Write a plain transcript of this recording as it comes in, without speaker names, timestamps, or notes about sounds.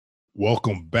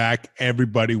Welcome back,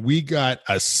 everybody. We got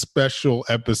a special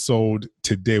episode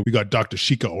today. We got Dr.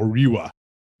 Chika Oriuwa,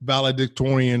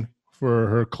 valedictorian for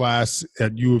her class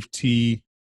at U of T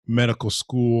Medical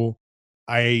School.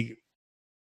 I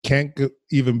can't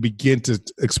even begin to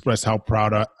express how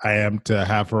proud I am to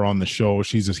have her on the show.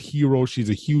 She's a hero. She's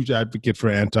a huge advocate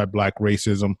for anti-Black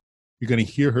racism. You're going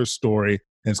to hear her story,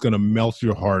 and it's going to melt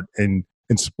your heart and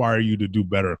inspire you to do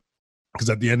better. Because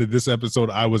at the end of this episode,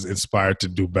 I was inspired to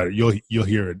do better. You'll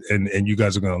hear it, and you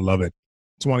guys are going to love it.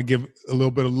 Just want to give a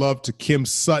little bit of love to Kim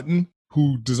Sutton,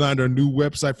 who designed our new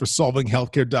website for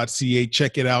solvinghealthcare.ca.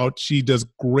 Check it out. She does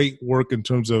great work in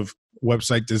terms of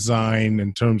website design,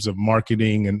 in terms of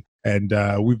marketing,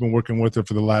 and we've been working with her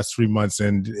for the last 3 months,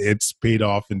 and it's paid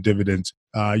off in dividends.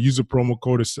 Use a promo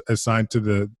code assigned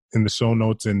in the show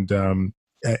notes, and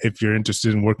if you're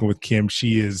interested in working with Kim,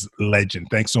 she is legend.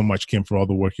 Thanks so much, Kim, for all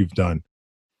the work you've done.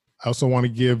 I also want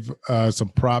to give some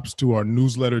props to our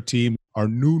newsletter team. Our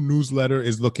new newsletter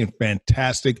is looking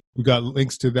fantastic. We got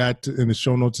links to that in the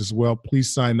show notes as well.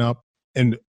 Please sign up.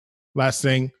 And last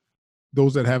thing,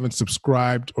 those that haven't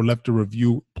subscribed or left a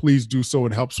review, please do so.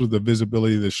 It helps with the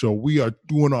visibility of the show. We are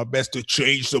doing our best to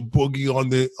change the boogie on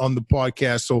the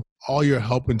podcast. So all your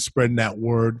help in spreading that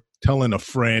word, telling a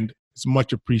friend, it's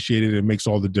much appreciated. It makes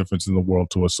all the difference in the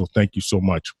world to us. So thank you so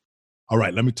much. All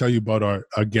right, let me tell you about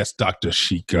our guest, Dr.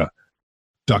 Chika.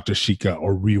 Dr. Chika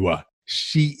Oriuwa.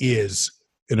 She is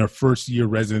in her first year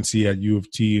residency at U of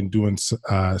T and doing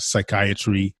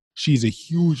psychiatry. She's a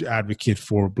huge advocate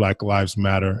for Black Lives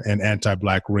Matter and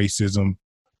anti-Black racism.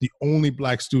 The only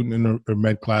Black student in her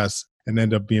med class and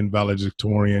ended up being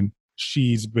valedictorian.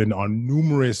 She's been on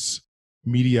numerous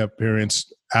media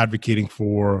appearances advocating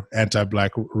for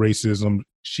anti-Black racism.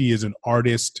 She is an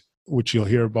artist, which you'll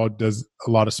hear about, does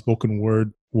a lot of spoken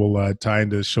word. We'll tie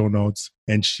into the show notes.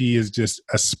 And she is just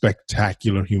a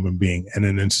spectacular human being and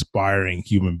an inspiring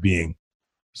human being.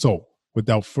 So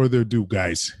without further ado,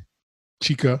 guys,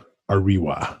 Chika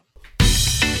Oriuwa.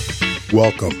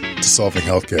 Welcome to Solving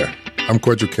Healthcare. I'm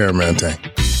Kwadwo Karamantang.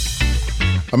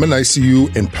 I'm an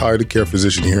ICU and palliative care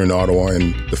physician here in Ottawa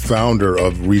and the founder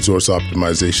of Resource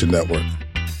Optimization Network.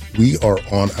 We are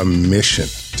on a mission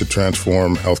to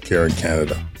transform healthcare in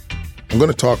Canada. I'm going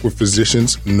to talk with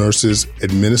physicians, nurses,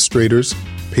 administrators,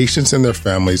 patients and their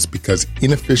families because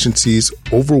inefficiencies,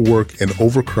 overwork, and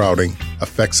overcrowding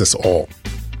affects us all.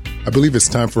 I believe it's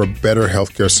time for a better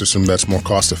healthcare system that's more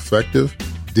cost-effective,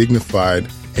 dignified,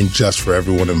 and just for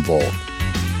everyone involved.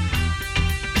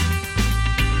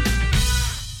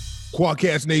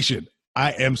 Quadcast Nation,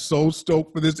 I am so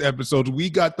stoked for this episode. We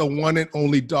got the one and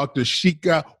only Dr.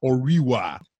 Chika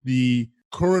Oriuwa, the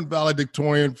current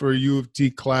valedictorian for U of T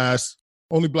class,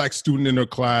 only Black student in her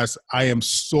class. I am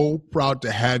so proud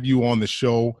to have you on the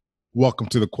show. Welcome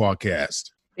to the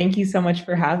Quadcast. Thank you so much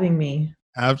for having me.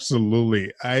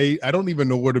 Absolutely. I don't even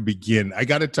know where to begin. I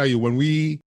got to tell you, when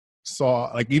we saw,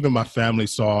 like even my family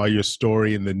saw your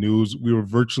story in the news, we were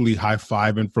virtually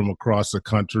high-fiving from across the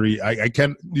country. I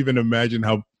can't even imagine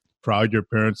how proud your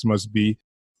parents must be.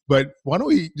 But why don't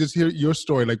we just hear your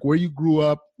story, like where you grew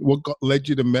up, what led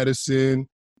you to medicine?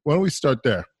 Why don't we start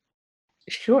there?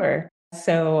 Sure.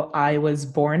 So I was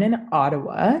born in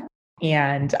Ottawa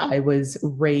and I was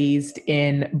raised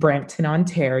in Brampton,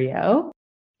 Ontario.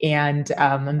 And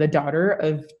I'm the daughter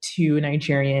of two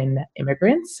Nigerian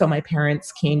immigrants. So my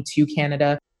parents came to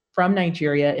Canada from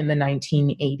Nigeria in the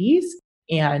 1980s,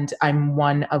 and I'm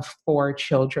one of four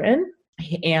children.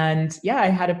 And yeah, I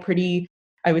had a pretty,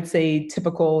 I would say,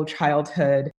 typical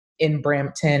childhood in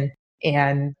Brampton.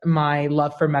 And my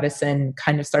love for medicine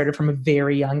kind of started from a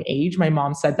very young age. My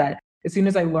mom said that as soon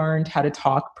as I learned how to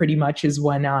talk, pretty much is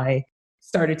when I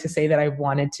started to say that I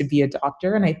wanted to be a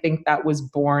doctor. And I think that was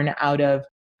born out of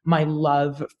my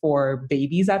love for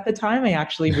babies at the time. I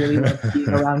actually really loved being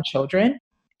around children.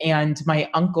 And my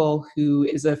uncle, who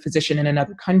is a physician in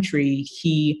another country,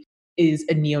 he is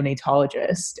a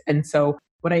neonatologist. And so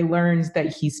when I learned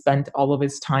that he spent all of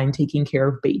his time taking care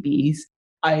of babies,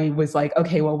 I was like,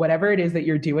 okay, well, whatever it is that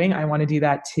you're doing, I want to do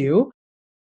that too.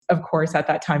 Of course, at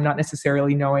that time, not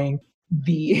necessarily knowing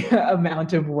the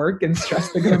amount of work and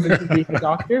stress that goes into being a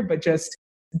doctor, but just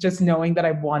knowing that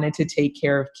I wanted to take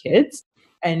care of kids.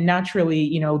 And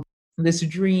naturally, this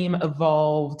dream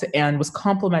evolved and was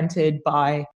complemented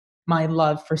by my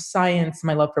love for science,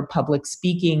 my love for public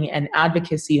speaking and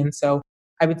advocacy. And so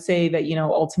I would say that,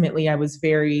 ultimately I was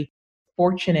very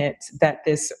fortunate that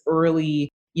this early,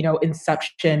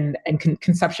 inception and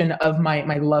conception of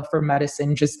my love for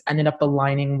medicine just ended up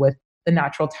aligning with the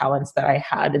natural talents that I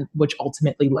had, and which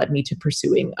ultimately led me to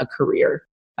pursuing a career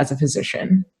as a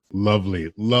physician.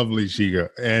 Lovely, lovely, Chika.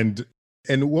 And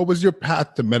And what was your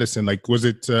path to medicine? Like, was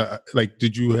it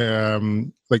did you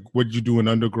what did you do in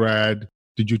undergrad?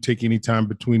 Did you take any time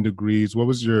between degrees? What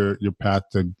was your path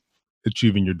to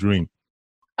achieving your dream?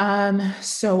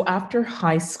 So after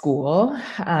high school,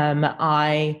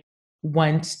 I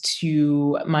went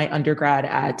to my undergrad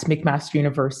at McMaster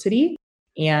University.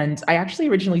 And I actually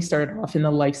originally started off in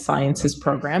the life sciences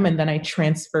program, and then I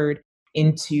transferred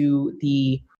into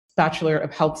the Bachelor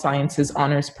of Health Sciences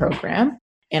honors program.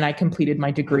 And I completed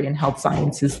my degree in health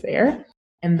sciences there.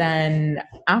 And then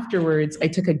afterwards, I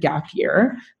took a gap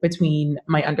year between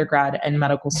my undergrad and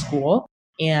medical school.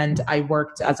 And I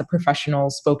worked as a professional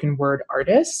spoken word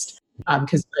artist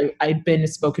because I'd been a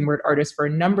spoken word artist for a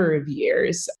number of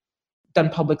years, done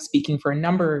public speaking for a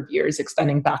number of years,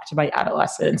 extending back to my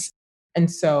adolescence.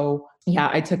 And so, yeah,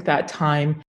 I took that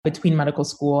time between medical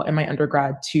school and my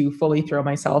undergrad to fully throw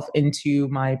myself into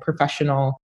my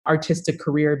professional artistic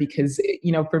career because,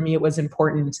 for me, it was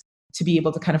important to be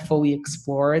able to kind of fully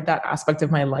explore that aspect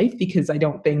of my life because I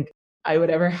don't think I would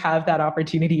ever have that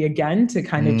opportunity again to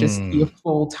kind of just be a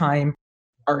full-time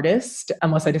artist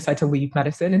unless I decide to leave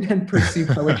medicine and then pursue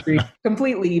poetry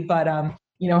completely. But,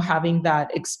 having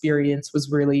that experience was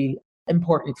really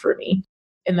important for me.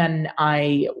 And then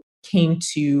I came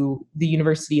to the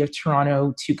University of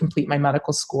Toronto to complete my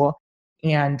medical school.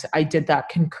 And I did that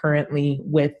concurrently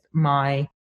with my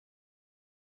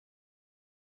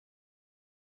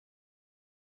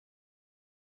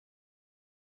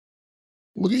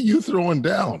Look at you throwing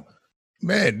down.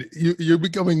 Man, you're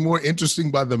becoming more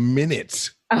interesting by the minute.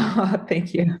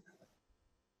 Thank you.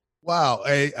 Wow.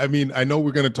 I mean, I know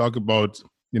we're going to talk about,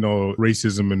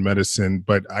 racism in medicine,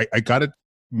 but I got to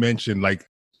mention like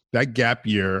that gap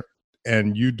year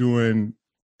and you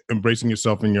embracing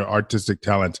yourself and your artistic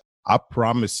talent. I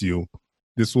promise you,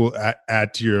 this will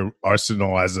add to your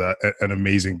arsenal as an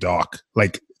amazing doc.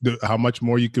 Like how much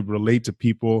more you could relate to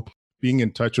people, being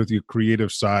in touch with your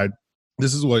creative side.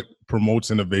 This is what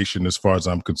promotes innovation as far as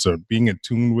I'm concerned, being in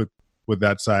tune with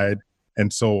that side.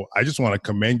 And so I just want to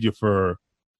commend you for,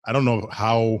 I don't know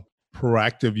how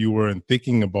proactive you were in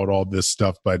thinking about all this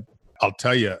stuff, but I'll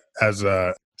tell you, as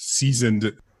a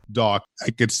seasoned doc,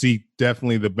 I could see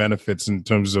definitely the benefits in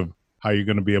terms of how you're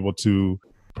going to be able to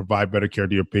provide better care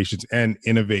to your patients and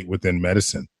innovate within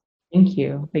medicine. Thank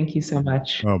you. Thank you so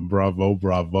much. Oh, bravo,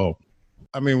 bravo.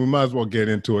 I mean, we might as well get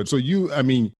into it. So you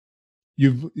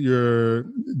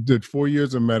did 4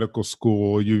 years of medical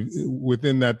school. You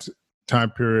within that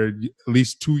time period, at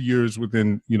least 2 years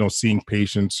within, seeing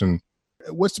patients. And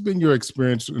what's been your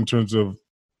experience in terms of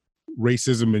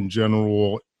racism in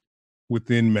general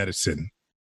within medicine?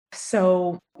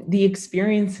 So the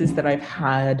experiences that I've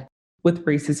had with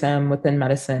racism within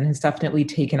medicine has definitely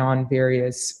taken on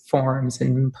various forms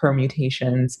and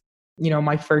permutations.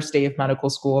 My first day of medical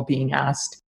school being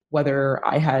asked whether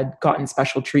I had gotten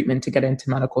special treatment to get into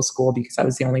medical school because I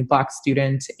was the only Black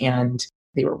student. And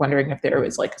they were wondering if there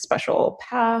was like a special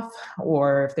path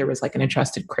or if there was like an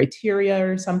adjusted criteria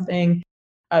or something.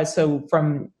 So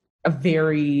from a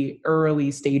very early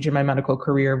stage in my medical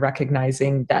career,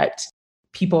 recognizing that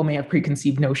people may have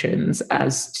preconceived notions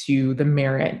as to the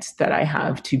merit that I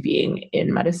have to being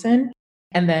in medicine.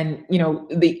 And then,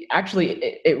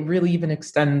 it really even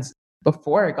extends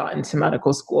before I got into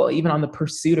medical school, even on the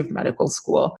pursuit of medical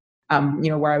school,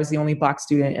 where I was the only Black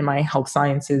student in my health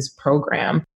sciences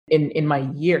program in my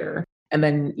year. And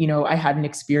then, I had an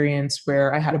experience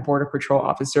where I had a Border Patrol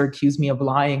officer accuse me of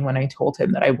lying when I told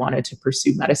him that I wanted to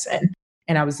pursue medicine.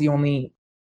 And I was the only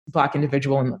Black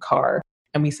individual in the car.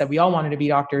 And we said, we all wanted to be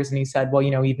doctors. And he said, well,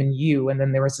 even you. And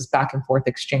then there was this back and forth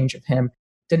exchange of him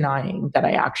denying that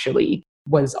I actually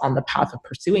was on the path of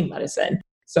pursuing medicine.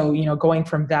 So, going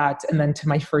from that and then to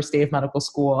my first day of medical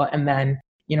school and then,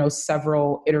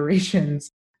 several iterations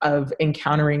of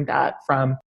encountering that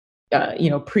from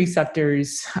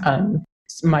preceptors,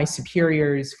 my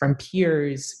superiors, from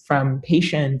peers, from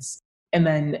patients. And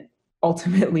then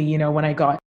ultimately, when I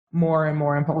got more and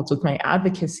more involved with my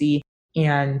advocacy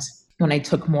and when I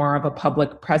took more of a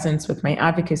public presence with my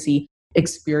advocacy,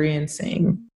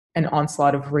 experiencing an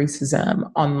onslaught of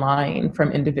racism online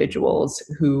from individuals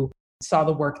who saw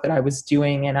the work that I was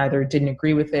doing and either didn't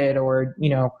agree with it or,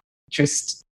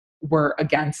 just were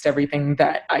against everything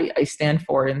that I stand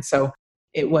for. And so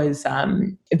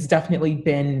it's definitely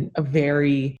been a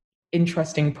very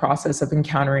interesting process of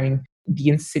encountering the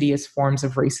insidious forms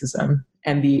of racism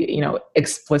and the,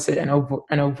 explicit and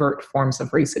overt forms of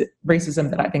racism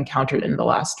that I've encountered in the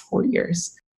last 4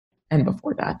 years and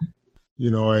before that.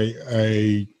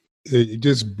 It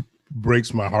just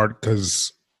breaks my heart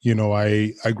because,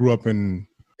 I grew up in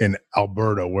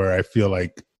Alberta where I feel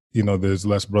like there's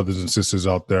less brothers and sisters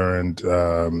out there. And,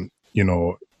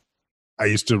 I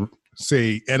used to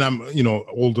say, and I'm,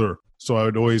 older. So I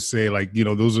would always say like,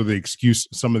 those are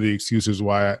some of the excuses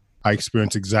why I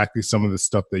experience exactly some of the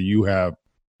stuff that you have.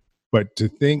 But to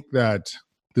think that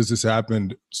this has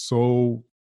happened so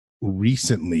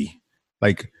recently,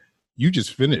 like you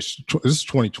just finished, this is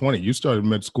 2020, you started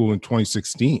med school in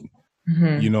 2016,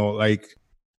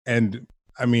 and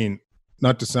I mean,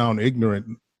 not to sound ignorant,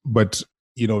 but,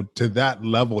 to that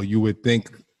level, you would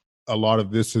think a lot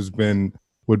of this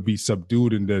would be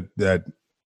subdued, and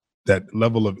that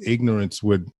level of ignorance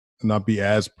would not be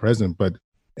as present.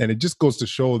 And it just goes to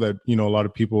show that, a lot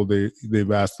of people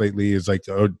they've asked lately is like,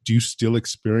 oh, do you still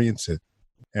experience it?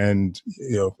 And,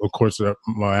 of course,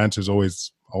 my answer is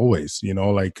always,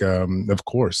 of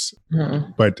course.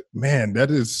 Mm-hmm. But man, that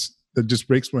just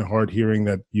breaks my heart hearing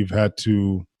that you've had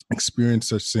to experience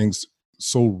such things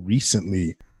so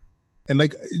recently. And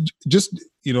like, just,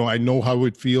 I know how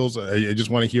it feels. I just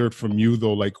want to hear it from you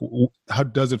though. Like, how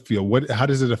does it feel? How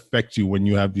does it affect you when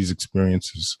you have these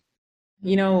experiences?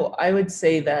 I would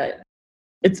say that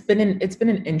it's been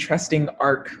an interesting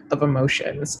arc of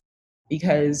emotions,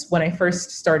 because when I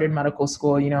first started medical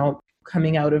school,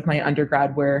 coming out of my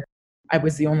undergrad where I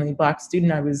was the only Black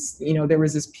student, there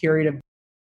was this period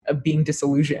of being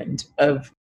disillusioned,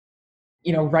 of,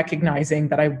 recognizing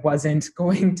that I wasn't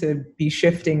going to be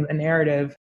shifting the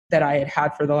narrative that I had had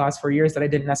for the last 4 years that I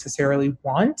didn't necessarily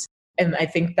want. And I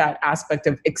think that aspect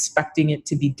of expecting it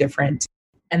to be different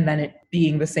and then it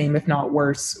being the same, if not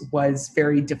worse, was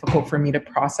very difficult for me to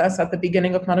process at the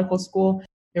beginning of medical school.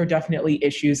 There were definitely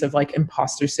issues of like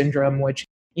imposter syndrome, which,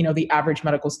 the average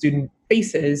medical student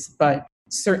faces, but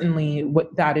certainly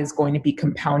what that is going to be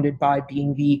compounded by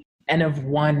being the N of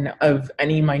one of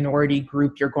any minority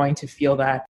group. You're going to feel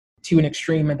that to an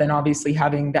extreme. And then obviously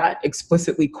having that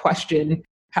explicitly questioned,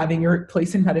 having your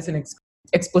place in medicine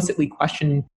explicitly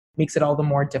questioned makes it all the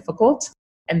more difficult.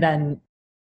 And then,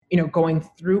 going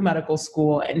through medical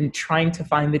school and trying to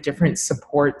find the different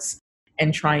supports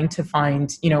and trying to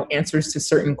find, answers to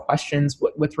certain questions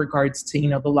with regards to,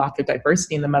 the lack of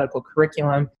diversity in the medical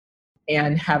curriculum,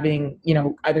 and having,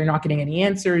 either not getting any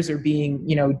answers or being,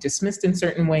 dismissed in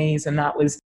certain ways. And that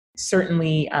was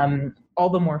certainly all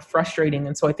the more frustrating.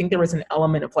 And so I think there was an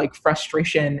element of like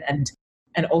frustration and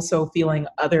also feeling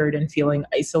othered and feeling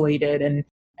isolated and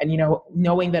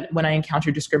knowing that when I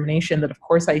encountered discrimination, that of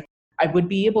course I would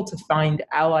be able to find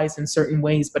allies in certain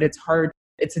ways, but it's hard.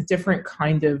 It's a different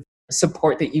kind of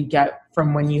support that you get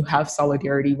from when you have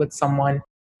solidarity with someone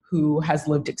who has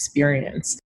lived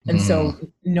experience. And so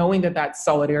knowing that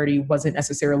solidarity wasn't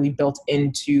necessarily built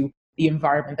into the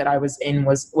environment that I was in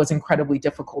was incredibly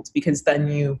difficult, because then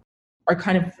you are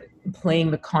kind of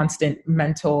playing the constant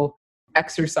mental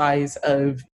exercise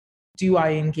of, do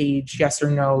I engage? Yes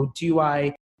or no? Do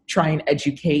I try and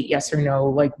educate? Yes or no?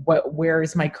 Like where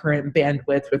is my current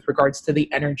bandwidth with regards to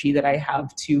the energy that I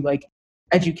have to like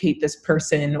educate this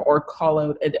person or call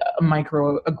out a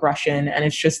microaggression? And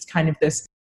it's just kind of this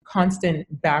constant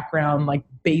background, like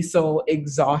basal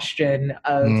exhaustion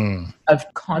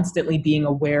of constantly being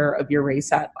aware of your race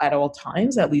at all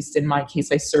times. At least in my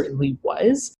case, I certainly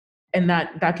was. And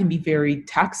that can be very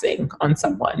taxing on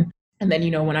someone. And then,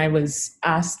 when I was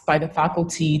asked by the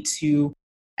faculty to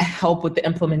help with the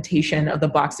implementation of the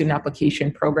Black Student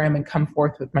Application Program and come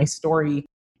forth with my story,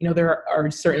 there are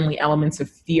certainly elements of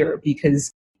fear,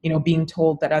 because being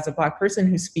told that as a Black person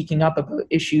who's speaking up about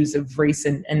issues of race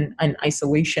and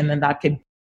isolation, and that could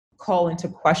call into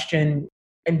question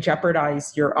and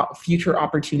jeopardize your future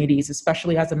opportunities,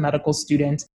 especially as a medical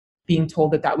student, being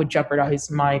told that would jeopardize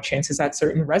my chances at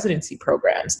certain residency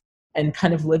programs, and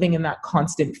kind of living in that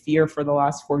constant fear for the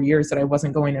last 4 years that I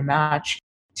wasn't going to match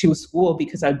to a school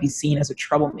because I'd be seen as a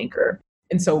troublemaker.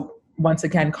 And so once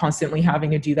again, constantly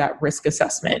having to do that risk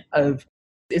assessment of,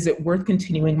 is it worth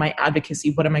continuing my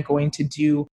advocacy? What am I going to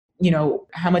do?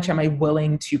 How much am I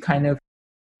willing to kind of,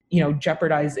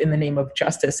 jeopardize in the name of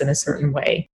justice in a certain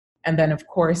way? And then of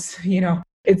course,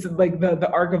 it's like the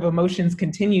arc of emotions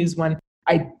continues when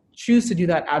I choose to do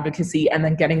that advocacy, and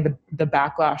then getting the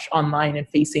backlash online and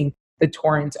facing the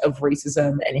torrent of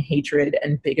racism and hatred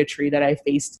and bigotry that I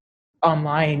faced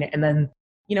online. And then,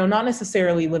 not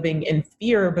necessarily living in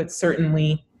fear, but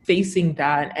certainly facing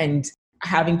that and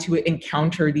having to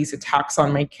encounter these attacks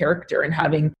on my character, and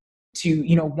having to,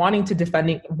 wanting to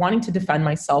defend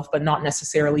myself, but not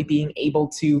necessarily being able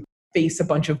to face a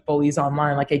bunch of bullies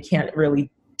online. Like I can't really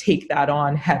take that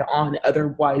on head on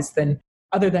other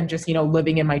than just,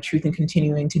 living in my truth and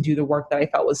continuing to do the work that I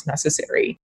felt was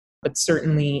necessary. But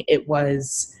certainly it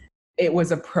was it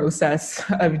was a process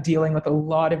of dealing with a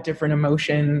lot of different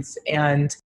emotions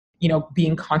and,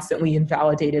 being constantly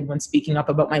invalidated when speaking up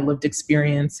about my lived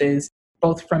experiences,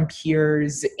 both from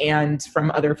peers and from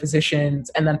other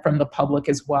physicians, and then from the public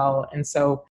as well. And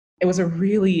so it was a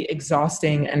really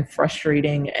exhausting and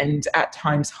frustrating and at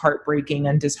times heartbreaking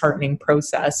and disheartening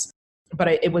process. But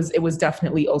it was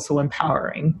definitely also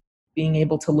empowering, being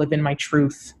able to live in my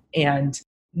truth and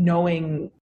knowing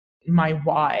my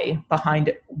why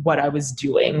behind what I was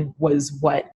doing was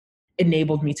what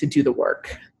enabled me to do the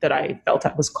work that I felt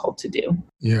I was called to do.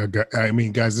 Yeah, I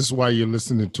mean, guys, this is why you're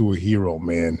listening to a hero,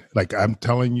 man. Like I'm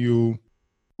telling you,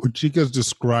 what Chika's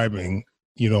describing,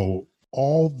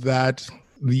 all that,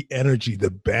 the energy, the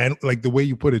band, like the way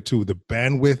you put it too, the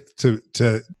bandwidth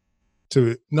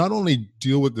to not only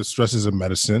deal with the stresses of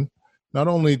medicine, not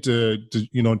only to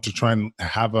try and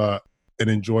have an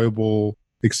enjoyable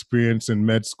experience in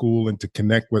med school and to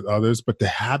connect with others, but to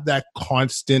have that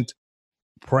constant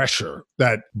pressure,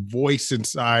 that voice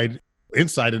inside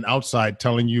and outside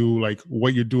telling you like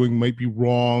what you're doing might be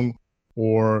wrong,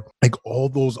 or like all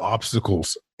those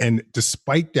obstacles. And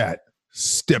despite that,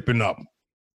 stepping up,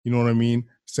 you know what I mean?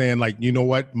 Saying like, you know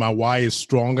what, my why is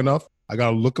strong enough. I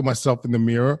got to look at myself in the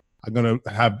mirror. I'm going to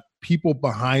have people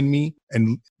behind me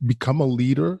and become a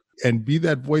leader and be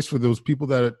that voice for those people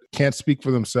that can't speak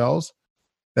for themselves.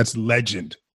 That's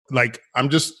legend. Like,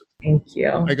 Thank you.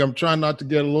 Like, I'm trying not to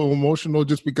get a little emotional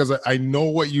just because I know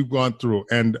what you've gone through.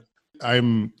 And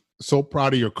I'm so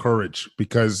proud of your courage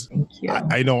because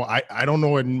I know, I don't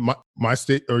know in my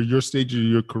state or your stage of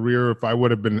your career, if I would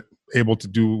have been able to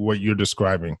do what you're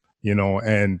describing,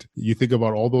 and you think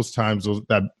about all those times,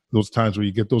 those times where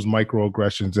you get those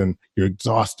microaggressions and you're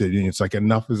exhausted and it's like,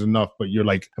 enough is enough. But you're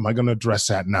like, am I going to address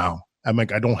that now? I'm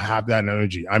like, I don't have that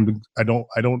energy. I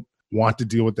don't want to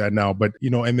deal with that now. But,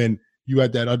 and then you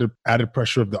had that other added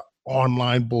pressure of the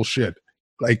online bullshit,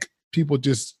 like people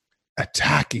just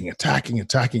attacking.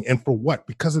 And for what?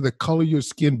 Because of the color of your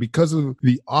skin, because of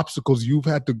the obstacles you've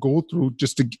had to go through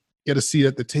just to get a seat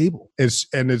at the table. It's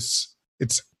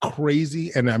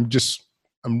crazy. And I'm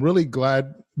really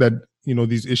glad that,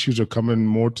 these issues are coming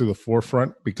more to the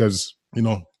forefront because,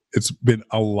 it's been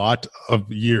a lot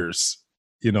of years,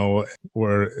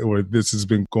 where this has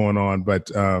been going on.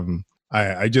 But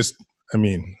I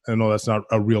know that's not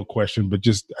a real question, but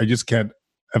I just can't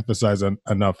emphasize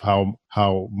enough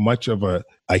how much of a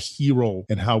hero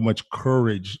and how much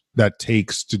courage that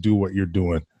takes to do what you're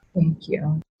doing. Thank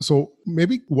you. So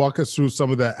maybe walk us through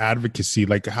some of the advocacy,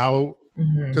 like how,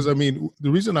 because the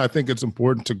reason I think it's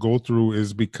important to go through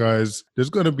is because there's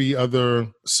going to be other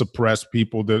suppressed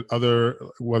people,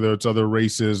 whether it's other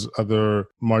races, other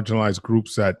marginalized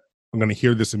groups that are going to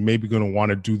hear this and maybe going to want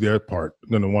to do their part,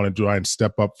 going to want to try and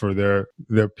step up for their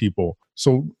people.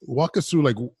 So walk us through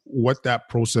like what that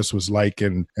process was like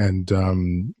and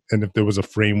if there was a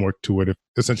framework to it,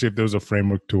 if there was a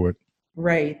framework to it.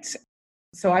 Right.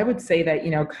 So I would say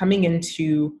that, coming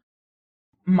into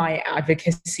my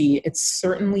advocacy, it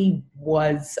certainly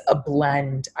was a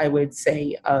blend, I would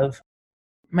say, of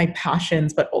my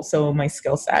passions, but also my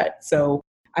skill set. So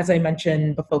as I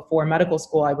mentioned before medical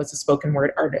school, I was a spoken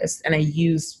word artist, and I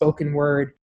used spoken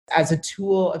word as a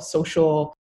tool of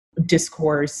social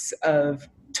discourse, of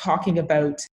talking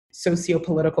about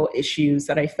socio-political issues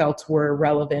that I felt were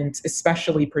relevant,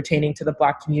 especially pertaining to the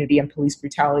Black community and police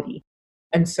brutality.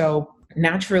 And so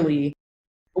naturally,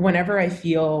 whenever I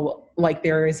feel like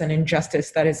there is an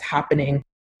injustice that is happening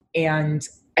and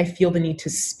I feel the need to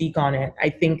speak on it, I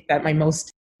think that my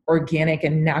most organic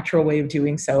and natural way of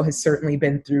doing so has certainly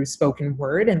been through spoken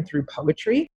word and through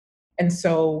poetry. And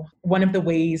so one of the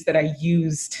ways that I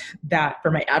used that for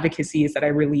my advocacy is that I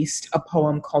released a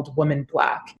poem called Woman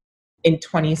Black in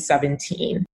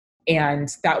 2017.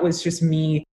 And that was just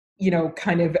me,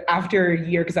 kind of after a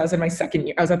year, because I was in my second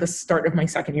year, I was at the start of my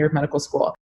second year of medical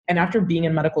school. And after being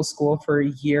in medical school for a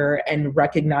year and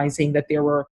recognizing that there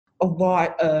were a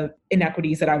lot of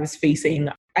inequities that I was facing,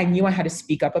 I knew I had to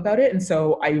speak up about it. And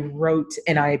so I wrote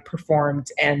and I performed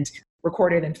and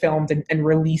recorded and filmed and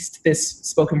released this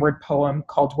spoken word poem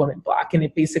called Woman Black. And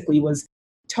it basically was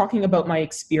talking about my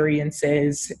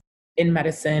experiences in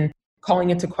medicine,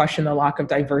 calling into question the lack of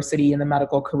diversity in the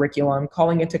medical curriculum,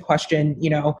 calling into question,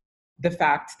 the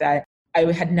fact that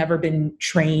I had never been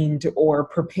trained or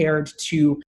prepared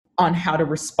on how to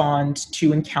respond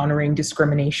to encountering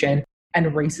discrimination and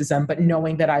racism, but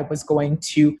knowing that I was going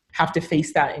to have to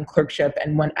face that in clerkship,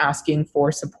 and when asking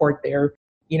for support there,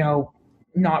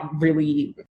 not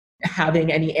really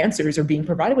having any answers or being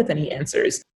provided with any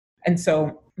answers. And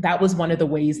so that was one of the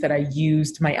ways that I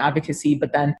used my advocacy.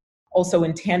 But then also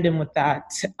in tandem with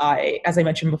that, as I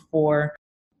mentioned before,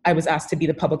 I was asked to be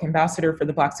the public ambassador for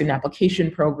the Black Student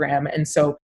Application Program. And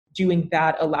so doing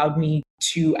that allowed me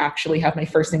to actually have my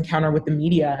first encounter with the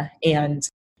media and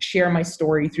share my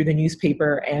story through the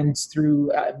newspaper and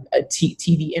through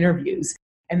TV interviews.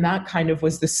 And that kind of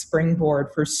was the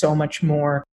springboard for so much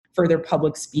more further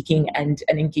public speaking and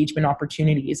engagement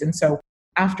opportunities. And so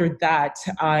after that,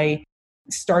 I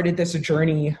started this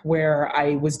journey where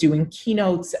I was doing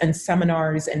keynotes and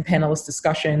seminars and panelist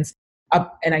discussions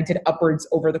and I did upwards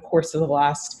over the course of the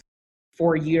last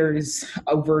 4 years,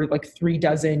 over like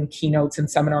 36 keynotes and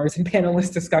seminars and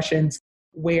panelist discussions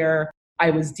where I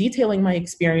was detailing my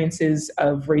experiences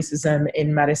of racism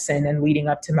in medicine and leading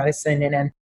up to medicine. And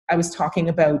then I was talking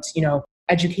about,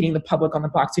 educating the public on the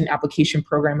Black Student Application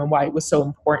Program and why it was so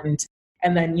important.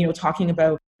 And then, talking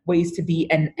about ways to be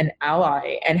an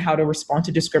ally and how to respond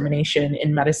to discrimination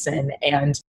in medicine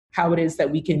and how it is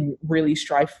that we can really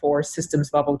strive for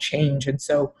systems level change. And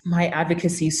so my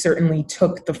advocacy certainly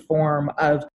took the form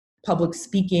of public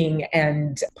speaking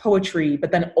and poetry,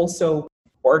 but then also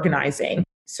organizing.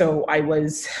 So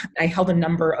I held a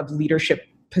number of leadership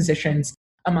positions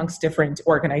amongst different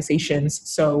organizations.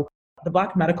 So the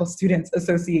Black Medical Students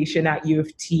Association at U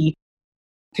of T,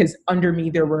 because under me,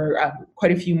 there were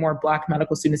quite a few more Black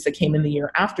medical students that came in the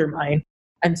year after mine.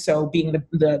 And so being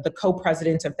the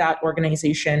co-president of that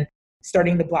organization,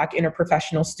 starting the Black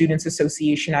Interprofessional Students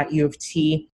Association at U of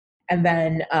T, and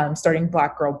then starting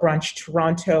Black Girl Brunch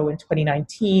Toronto in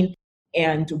 2019,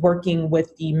 and working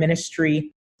with the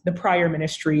prior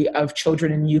Ministry of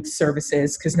Children and Youth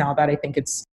Services, because now that I think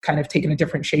it's kind of taken a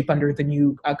different shape under the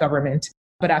new government.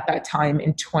 But at that time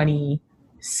in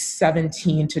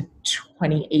 2017 to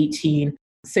 2018,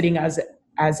 sitting on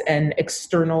the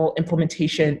external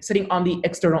implementation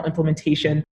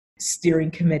steering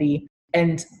committee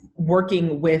and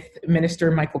working with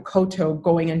Minister Michael Koto,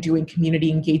 going and doing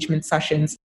community engagement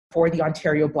sessions for the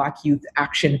Ontario Black Youth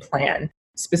Action Plan,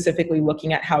 specifically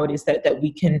looking at how it is that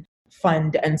we can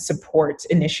fund and support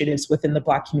initiatives within the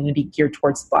Black community geared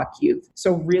towards Black youth.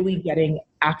 So really getting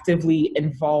actively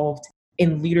involved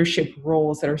in leadership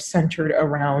roles that are centered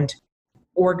around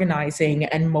organizing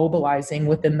and mobilizing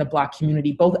within the Black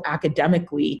community, both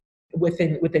academically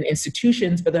within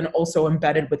institutions, but then also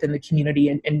embedded within the community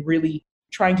and really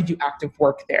trying to do active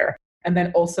work there. And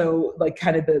then also like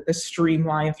kind of the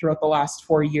streamline throughout the last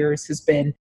 4 years has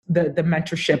been the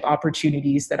mentorship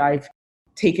opportunities that I've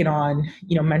taken on,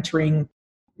 mentoring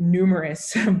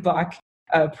numerous Black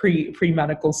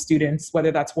pre-medical students,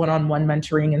 whether that's one-on-one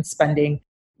mentoring and spending,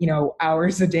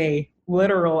 hours a day,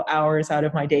 literal hours out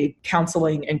of my day,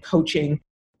 counseling and coaching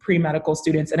pre-medical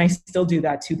students. And I still do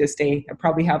that to this day. I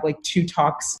probably have like 2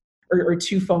 talks or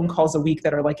 2 phone calls a week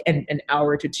that are like an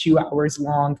hour to 2 hours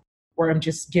long, where I'm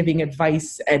just giving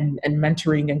advice and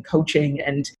mentoring and coaching.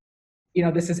 And,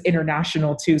 this is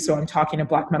international too. So I'm talking to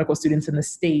Black medical students in the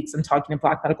States. I'm talking to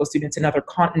Black medical students in other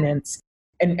continents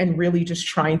and really just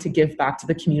trying to give back to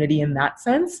the community in that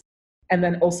sense. And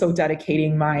then also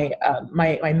dedicating my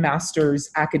master's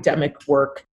academic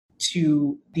work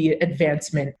to the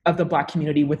advancement of the Black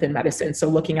community within medicine. So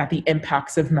looking at the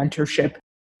impacts of mentorship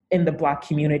in the Black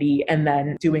community, and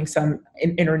then doing some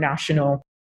international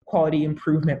quality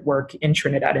improvement work in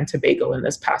Trinidad and Tobago in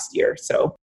this past year.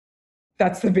 So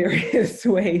that's the various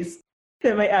ways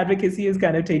that my advocacy has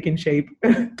kind of taken shape.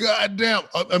 God damn.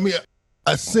 I mean,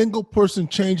 a single person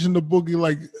changing the boogie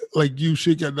like you,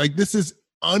 Chika, like this is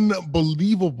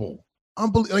unbelievable.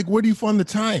 Like, where do you find the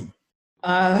time?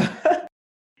 I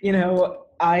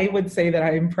would say that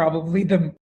I'm probably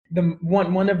the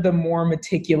one of the more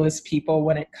meticulous people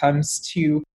when it comes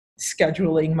to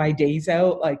scheduling my days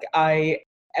out. Like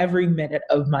every minute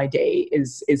of my day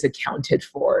is accounted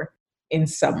for in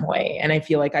some way. And I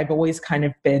feel like I've always kind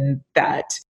of been that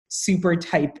super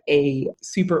type A,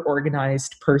 super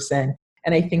organized person.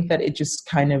 And I think that it just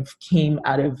kind of came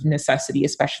out of necessity,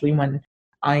 especially when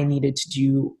I needed to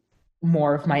do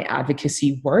more of my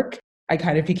advocacy work. I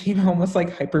kind of became almost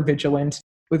like hypervigilant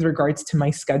with regards to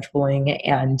my scheduling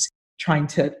and trying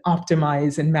to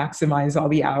optimize and maximize all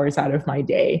the hours out of my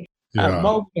day. Yeah.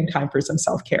 Well, in time for some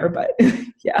self-care, but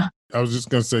yeah. I was just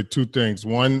going to say 2 things.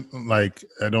 One, like,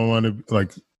 I don't want to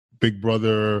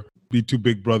be too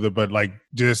big brother, but like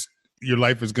just your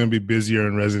life is going to be busier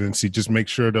in residency. Just make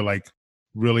sure to like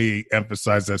really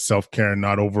emphasize that self-care and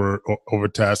not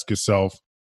overtask yourself.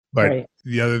 But right.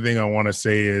 The other thing I want to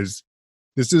say is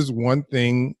this is one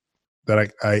thing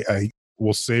that I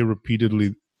will say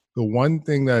repeatedly. The one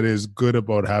thing that is good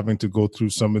about having to go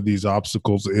through some of these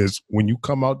obstacles is when you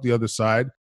come out the other side,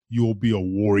 you'll be a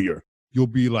warrior. You'll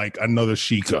be like another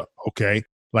Chika, okay?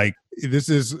 Like this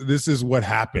is what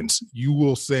happens. You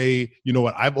will say, you know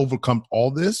what, I've overcome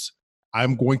all this.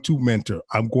 I'm going to mentor.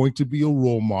 I'm going to be a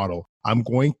role model. I'm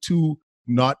going to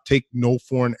not take no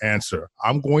for an answer.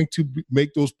 I'm going to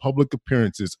make those public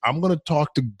appearances. I'm going to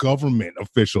talk to government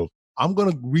officials. I'm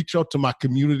going to reach out to my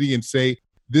community and say,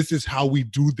 this is how we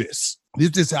do this.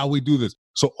 This is how we do this.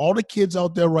 So all the kids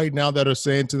out there right now that are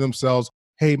saying to themselves,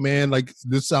 hey man, like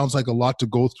this sounds like a lot to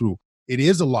go through. It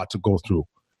is a lot to go through.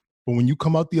 But when you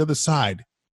come out the other side,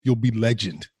 you'll be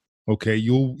legend. Okay.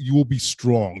 You will be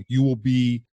strong. You will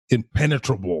be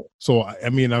impenetrable. So, I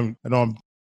mean, I know I'm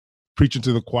preaching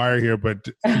to the choir here, but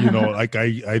you know, like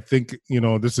I think, you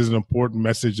know, this is an important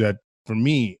message that for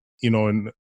me, you know,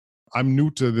 and I'm new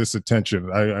to this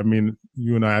attention. I mean,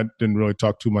 you and I didn't really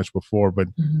talk too much before, but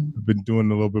I've been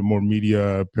doing a little bit more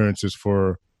media appearances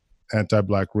for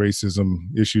anti-Black racism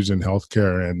issues in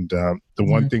healthcare. And the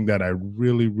one thing that I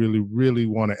really, really, really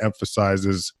want to emphasize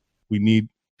is we need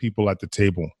people at the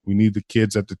table. We need the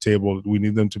kids at the table. We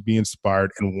need them to be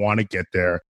inspired and want to get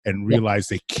there and realize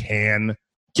they can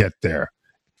get there.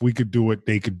 If we could do it,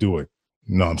 they could do it.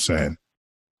 You know what I'm saying?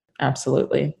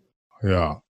 Absolutely.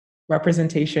 Yeah.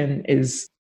 Representation is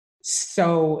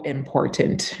so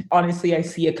important. Honestly, I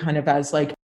see it kind of as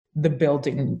like the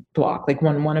building block, like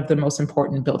one of the most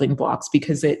important building blocks,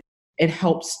 because it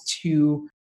helps to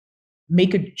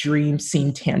make a dream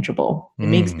seem tangible. It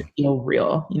makes it feel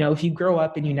real. You know, if you grow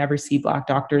up and you never see Black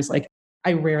doctors, like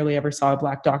I rarely ever saw a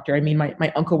Black doctor. I mean,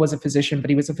 my uncle was a physician, but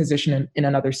he was a physician in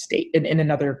another state, in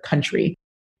another country.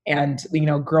 And, you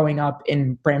know, growing up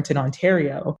in Brampton,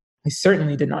 Ontario, I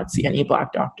certainly did not see any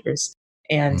Black doctors.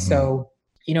 And so,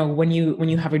 you know, when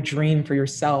you have a dream for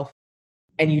yourself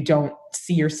and you don't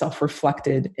see yourself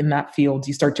reflected in that field,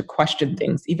 you start to question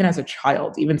things, even as a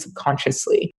child, even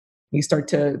subconsciously. You start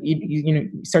to you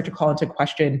start to call into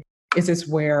question, is this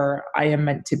where I am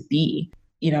meant to be?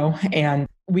 You know, and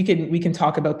we can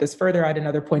talk about this further at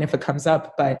another point if it comes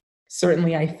up, but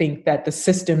certainly I think that the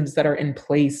systems that are in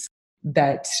place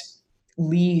that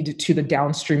lead to the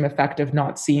downstream effect of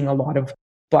not seeing a lot of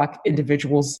Black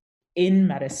individuals in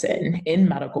medicine, in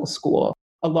medical school,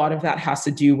 a lot of that has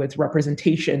to do with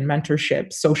representation,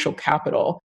 mentorship, social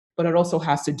capital, but it also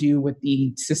has to do with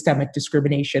the systemic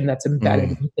discrimination that's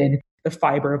embedded within the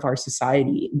fiber of our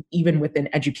society, even within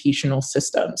educational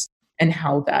systems, and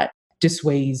how that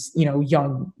dissuades, you know,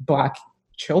 young Black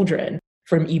children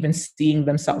from even seeing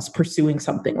themselves pursuing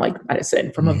something like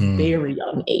medicine from a very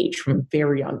young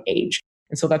age.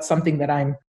 And so that's something that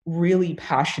I'm really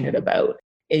passionate about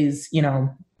is, you know,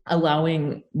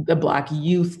 allowing the Black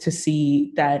youth to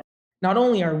see that not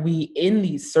only are we in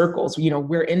these circles, you know,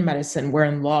 we're in medicine, we're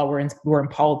in law, we're in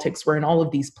politics, we're in all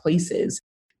of these places,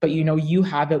 but, you know, you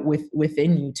have it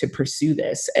within you to pursue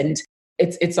this. And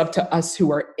it's up to us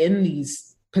who are in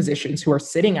these positions, who are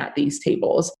sitting at these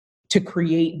tables, to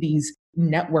create these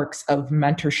networks of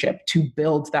mentorship, to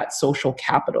build that social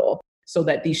capital so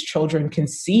that these children can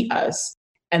see us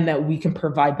and that we can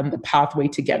provide them the pathway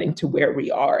to getting to where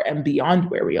we are and beyond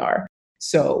where we are.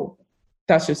 So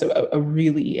that's just a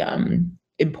really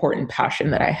important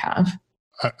passion that I have.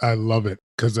 I love it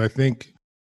because I think,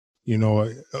 you know,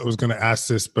 I was going to ask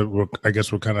this, but I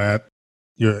guess we're kind of at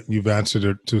you've answered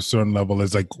it to a certain level.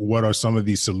 Is like, what are some of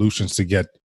these solutions to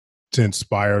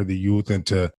inspire the youth and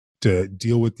to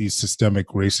deal with these systemic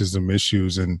racism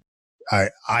issues? And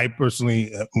I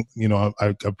personally, you know,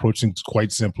 I approach things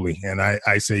quite simply, and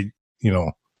I say, you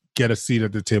know, get a seat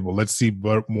at the table. Let's see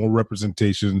more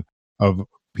representation of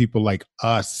people like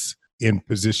us in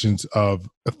positions of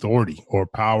authority or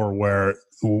power where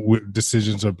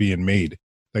decisions are being made.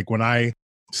 Like when I'm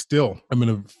in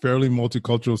a fairly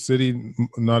multicultural city,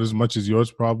 not as much as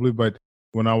yours probably, but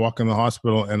when I walk in the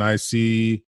hospital and I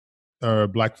see a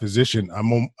Black physician,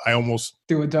 I almost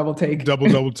do a double take.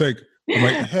 Double take. I'm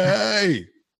like, hey,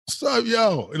 what's up,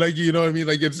 yo? Like, you know what I mean?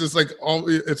 Like, it's just like,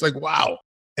 it's like, wow.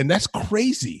 And that's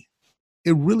crazy.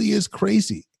 It really is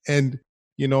crazy. And,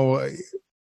 you know,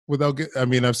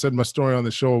 I've said my story on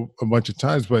the show a bunch of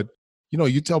times, but, you know,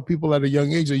 you tell people at a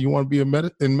young age that you want to be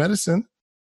in medicine,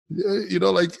 you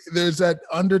know, like there's that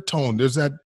undertone, there's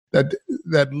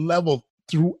that level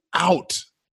throughout.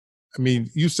 I mean,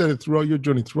 you said it throughout your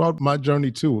journey, throughout my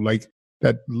journey too, like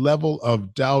that level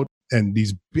of doubt and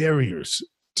these barriers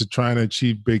to trying to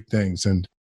achieve big things.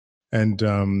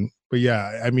 But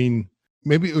yeah, I mean,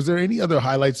 maybe was there any other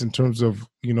highlights in terms of,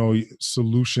 you know,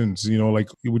 solutions, you know, like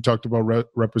we talked about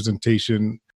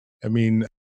representation. I mean,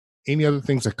 any other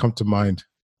things that come to mind?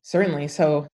 Certainly.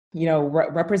 So, you know,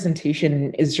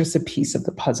 representation is just a piece of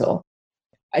the puzzle.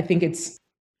 I think it's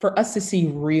for us to see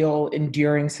real,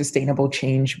 enduring, sustainable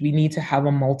change, we need to have a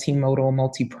multimodal,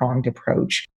 multi-pronged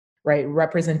approach, right?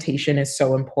 Representation is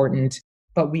so important,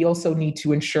 but we also need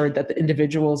to ensure that the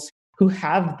individuals who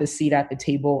have the seat at the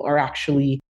table are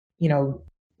actually,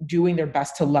 doing their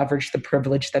best to leverage the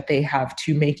privilege that they have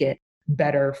to make it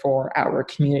better for our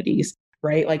communities,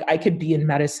 right? Like I could be in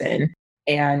medicine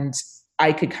and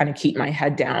I could kind of keep my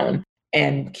head down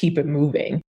and keep it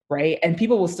moving, right? And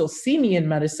people will still see me in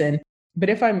medicine.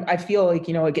 But I feel like,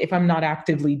 like if I'm not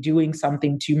actively doing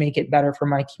something to make it better for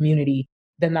my community,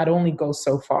 then that only goes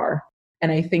so far.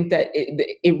 And I think that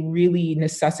it really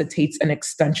necessitates an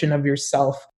extension of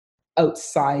yourself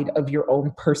outside of your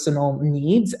own personal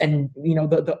needs. And,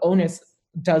 the onus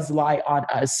does lie on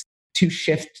us to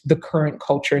shift the current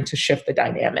culture and to shift the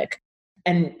dynamic.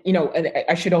 And, and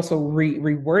I should also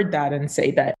reword that and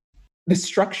say that the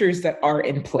structures that are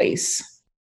in place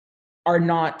are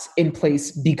not in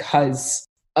place because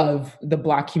of the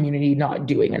Black community not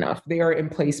doing enough. They are in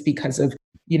place because of,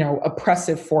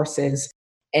 oppressive forces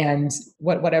and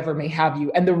whatever may have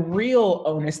you. And the real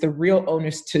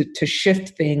onus to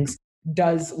shift things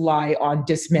does lie on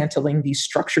dismantling these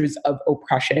structures of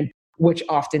oppression, which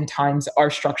oftentimes are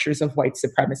structures of white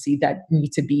supremacy that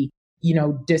need to be,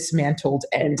 dismantled.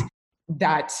 And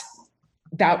that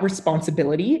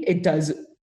responsibility, it does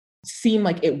seem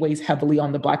like it weighs heavily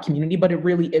on the Black community, but it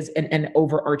really is an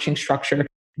overarching structure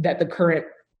that the current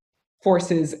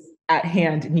forces at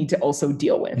hand need to also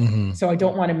deal with. Mm-hmm. So I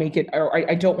don't want to make it, or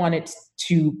I don't want it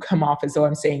to come off as though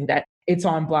I'm saying that it's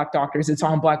on Black doctors, it's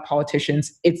on Black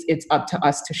politicians, it's up to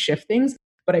us to shift things.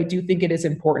 But I do think it is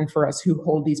important for us who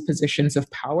hold these positions of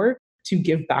power to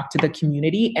give back to the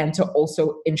community and to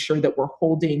also ensure that we're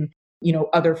holding,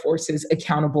 other forces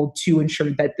accountable to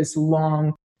ensure that this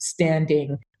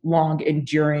long-standing,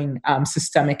 long-enduring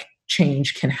systemic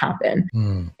change can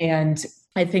happen. And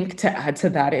I think to add to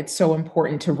that, it's so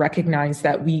important to recognize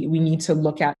that we need to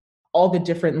look at all the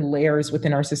different layers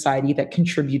within our society that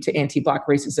contribute to anti-Black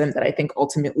racism that I think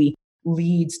ultimately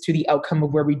leads to the outcome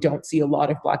of where we don't see a lot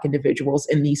of Black individuals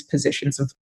in these positions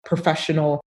of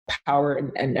professional power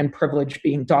and privilege,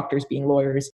 being doctors, being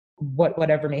lawyers,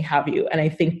 whatever may have you. And I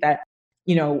think that,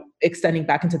 extending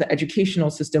back into the educational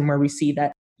system where we see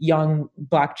that young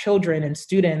Black children and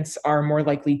students are more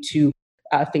likely to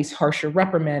face harsher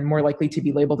reprimand, more likely to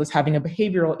be labeled as having a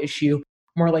behavioral issue,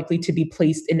 more likely to be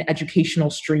placed in educational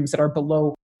streams that are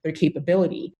below their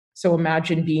capability. So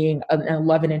imagine being an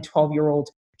 11 and 12-year-old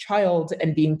child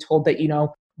and being told that,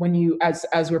 when you, as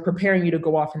we're preparing you to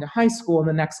go off into high school in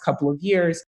the next couple of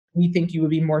years, we think you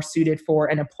would be more suited for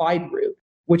an applied route,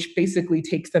 which basically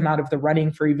takes them out of the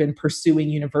running for even pursuing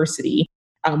university,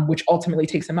 which ultimately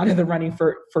takes them out of the running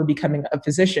for becoming a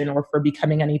physician or for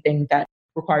becoming anything that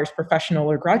requires professional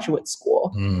or graduate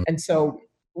school. And so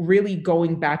really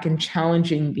going back and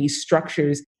challenging these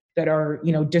structures that are,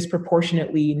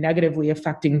 disproportionately negatively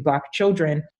affecting Black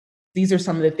children, these are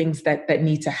some of the things that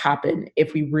need to happen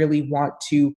if we really want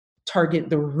to target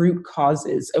the root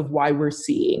causes of why we're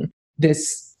seeing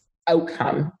this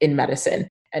outcome in medicine,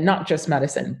 and not just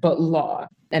medicine, but law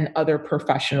and other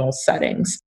professional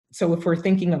settings. So if we're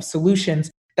thinking of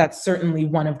solutions, that's certainly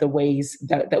one of the ways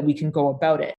that we can go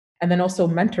about it. And then also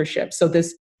mentorship. So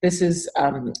this is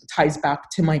ties back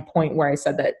to my point where I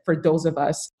said that for those of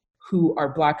us who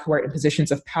are Black, who are in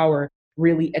positions of power,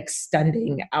 really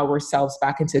extending ourselves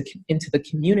back into the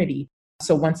community.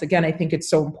 So once again, I think it's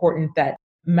so important that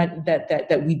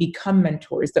we become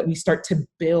mentors, that we start to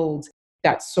build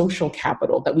that social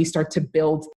capital, that we start to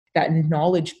build that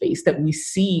knowledge base that we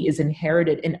see is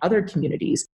inherited in other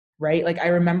communities, right? Like I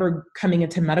remember coming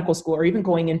into medical school or even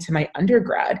going into my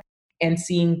undergrad and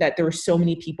seeing that there were so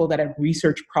many people that had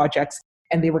research projects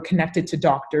and they were connected to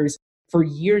doctors for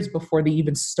years before they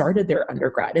even started their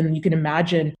undergrad. And you can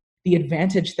imagine the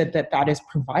advantage that is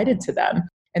provided to them.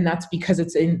 And that's because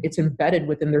it's embedded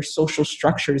within their social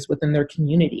structures, within their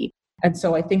community. And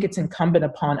so I think it's incumbent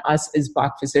upon us as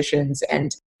Black physicians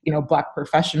and, Black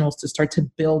professionals to start to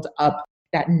build up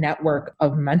that network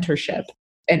of mentorship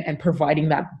and providing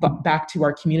that back to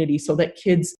our community so that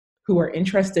kids who are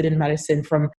interested in medicine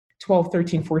from 12,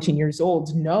 13, 14 years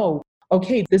old know,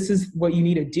 okay, this is what you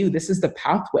need to do. This is the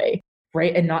pathway,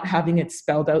 right? And not having it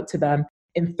spelled out to them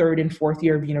in third and fourth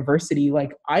year of university,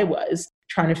 like I was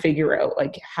trying to figure out,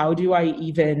 like, how do I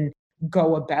even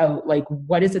go about, like,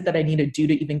 what is it that I need to do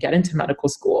to even get into medical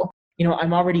school?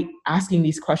 I'm already asking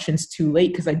these questions too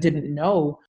late because I didn't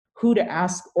know who to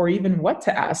ask or even what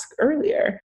to ask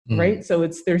earlier, right? So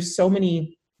there's so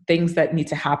many things that need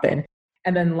to happen.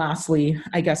 And then lastly,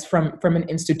 I guess from an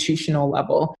institutional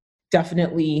level,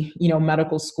 definitely,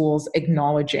 medical schools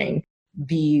acknowledging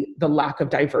the lack of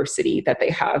diversity that they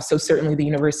have. So certainly the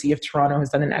University of Toronto has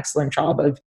done an excellent job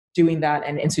of doing that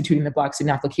and instituting the Black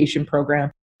Student Application Program.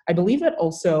 I believe that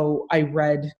also I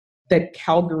read that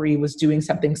Calgary was doing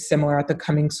something similar at the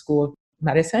Cummings School of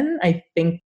Medicine. I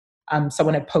think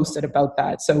someone had posted about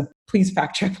that. So please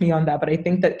fact check me on that. But I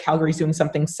think that Calgary's doing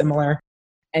something similar.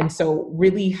 And so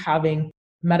really having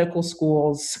medical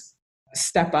schools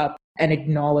step up and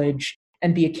acknowledge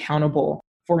and be accountable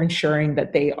for ensuring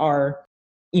that they are,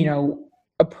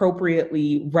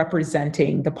 appropriately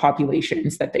representing the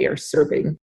populations that they are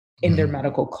serving in their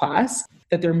medical class,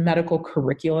 that their medical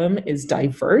curriculum is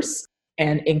diverse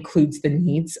and includes the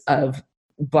needs of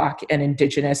Black and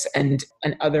Indigenous and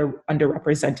other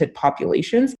underrepresented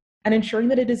populations, and ensuring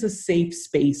that it is a safe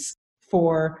space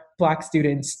for Black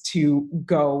students to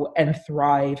go and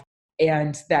thrive,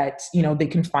 and that, they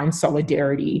can find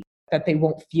solidarity, that they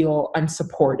won't feel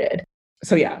unsupported.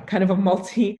 So yeah, kind of a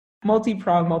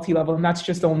multi-pronged, multi-level, and that's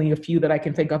just only a few that I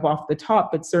can think of off the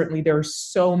top, but certainly there are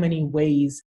so many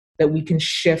ways that we can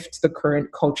shift the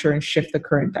current culture and shift the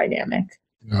current dynamic.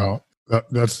 No,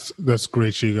 that's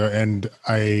great, Chika. And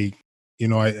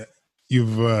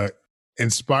you've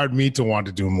inspired me to want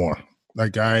to do more.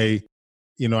 Like I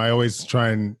always try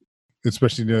and,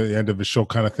 especially near the end of the show,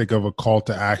 kind of think of a call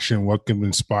to action, what can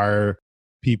inspire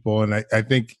people. And I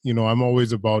think, I'm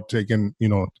always about taking,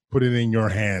 put it in your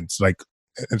hands, like,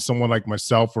 and someone like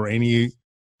myself or any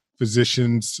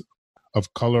physicians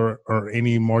of color or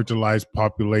any marginalized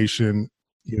population,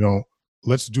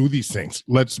 let's do these things.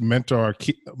 Let's mentor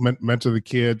mentor the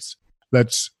kids.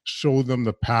 Let's show them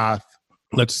the path.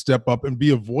 Let's step up and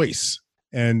be a voice.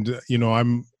 And,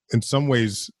 I'm in some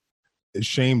ways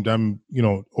ashamed. I'm,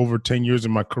 over 10 years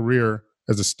in my career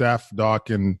as a staff doc,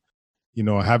 and,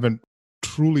 I haven't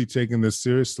truly taken this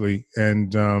seriously.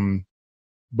 And,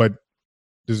 but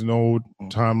there's no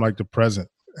time like the present.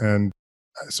 And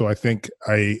so I think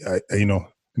I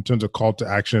in terms of call to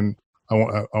action, I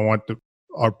want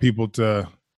our people to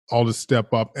all to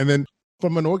step up. And then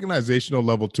from an organizational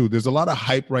level too, there's a lot of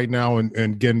hype right now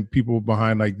and getting people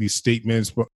behind like these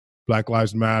statements, Black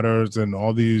Lives Matters and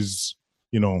all these,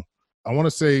 I want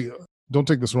to say, don't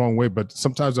take this the wrong way, but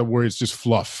sometimes I worry it's just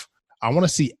fluff. I want to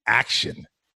see action.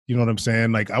 You know what I'm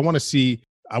saying? Like I want to see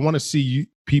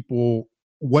people.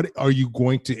 What are you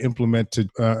going to implement to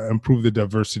improve the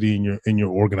diversity in your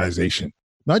organization?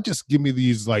 Not just give me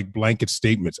these like blanket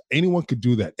statements. Anyone could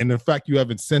do that. And in fact, you have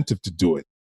incentive to do it.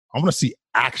 I want to see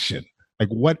action. Like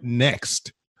what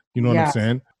next? You know what I'm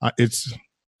saying?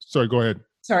 Sorry, go ahead.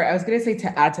 Sorry, I was going to say,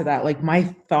 to add to that, like my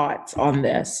thoughts on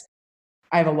this,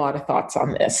 I have a lot of thoughts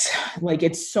on this. Like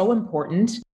it's so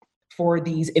important for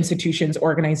these institutions,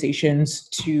 organizations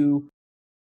to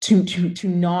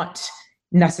not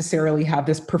necessarily have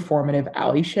this performative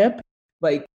allyship.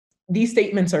 Like these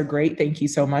statements are great. Thank you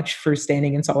so much for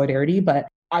standing in solidarity. But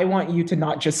I want you to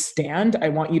not just stand. I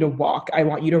want you to walk. I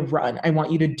want you to run. I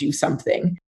want you to do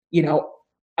something.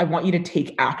 I want you to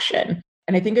take action.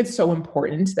 And I think it's so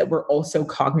important that we're also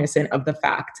cognizant of the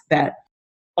fact that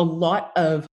a lot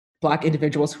of Black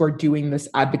individuals who are doing this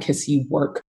advocacy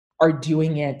work are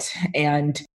doing it,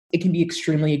 and it can be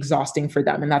extremely exhausting for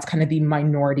them. And that's kind of the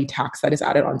minority tax that is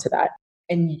added onto that.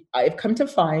 And I've come to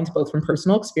find, both from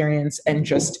personal experience and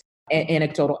just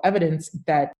anecdotal evidence,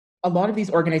 that a lot of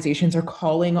these organizations are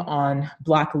calling on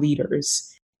Black leaders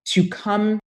to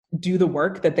come do the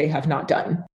work that they have not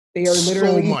done. They are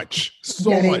literally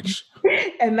so much.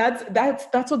 And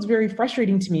that's what's very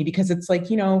frustrating to me, because it's like,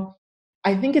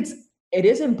 I think it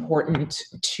is important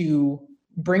to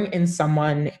bring in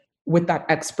someone with that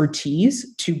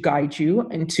expertise to guide you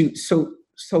and to so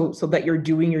that you're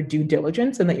doing your due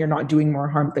diligence and that you're not doing more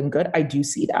harm than good. I do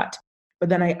see that. But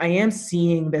then I am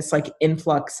seeing this like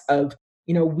influx of,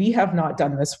 we have not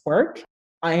done this work.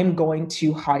 I am going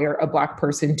to hire a Black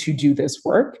person to do this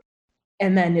work.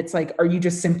 And then it's like, are you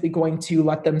just simply going to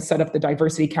let them set up the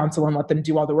diversity council and let them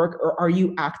do all the work? Or are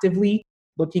you actively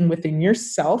looking within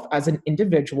yourself as an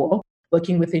individual,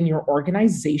 looking within your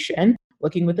organization,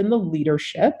 looking within the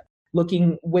leadership,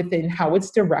 looking within how it's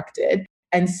directed,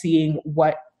 and seeing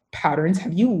what patterns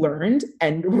have you learned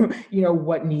and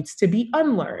what needs to be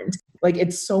unlearned? Like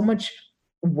it's so much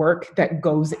work that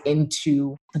goes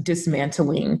into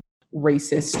dismantling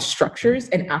racist structures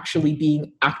and actually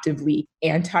being actively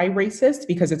anti-racist,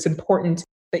 because it's important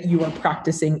that you are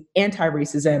practicing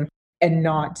anti-racism and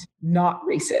not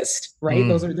racist, right?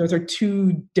 Those are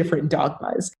two different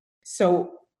dogmas.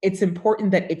 So it's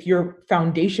important that if your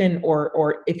foundation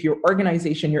or if your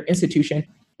organization, your institution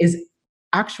is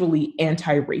actually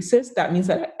anti-racist, that means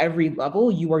that at every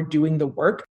level you are doing the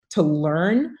work to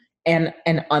learn and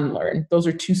unlearn. Those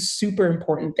are two super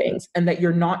important things. And that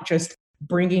you're not just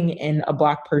bringing in a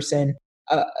Black person,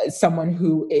 someone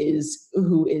who is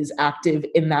active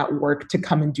in that work to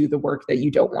come and do the work that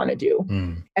you don't want to do.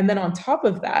 And then on top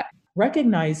of that,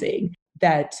 recognizing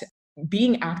that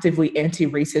being actively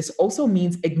anti-racist also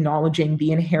means acknowledging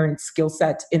the inherent skill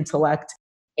set, intellect,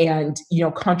 and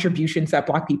contributions that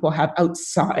Black people have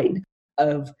outside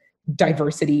of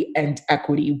diversity and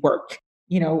equity work.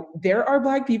 There are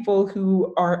Black people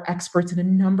who are experts in a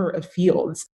number of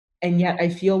fields, and yet I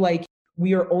feel like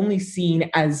we are only seen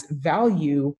as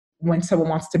value when someone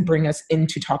wants to bring us in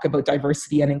to talk about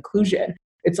diversity and inclusion.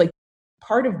 It's like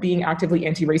part of being actively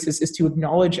anti-racist is to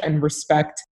acknowledge and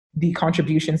respect the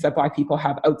contributions that Black people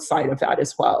have outside of that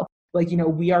as well. Like,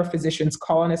 we are physicians,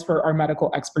 call on us for our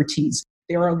medical expertise.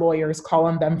 There are lawyers, call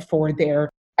on them for their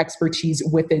expertise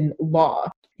within law.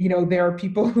 There are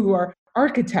people who are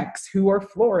architects, who are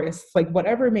florists, like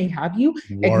whatever may have you,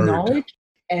 acknowledge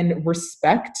and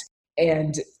respect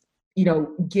and,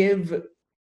 give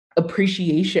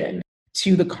appreciation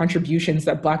to the contributions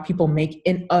that Black people make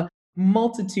in a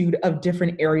multitude of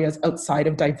different areas outside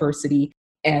of diversity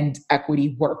and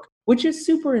equity work, which is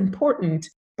super important,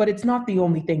 but it's not the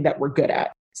only thing that we're good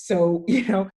at. So,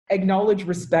 acknowledge,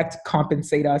 respect,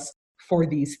 compensate us for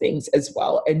these things as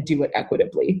well, and do it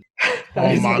equitably.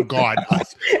 Oh my God.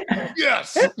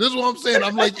 Yes. This is what I'm saying.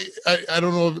 I'm like, I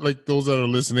don't know if like those that are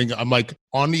listening, I'm like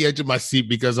on the edge of my seat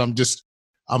because I'm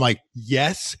like,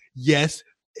 yes, you're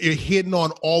hitting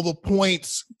on all the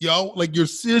points, like you're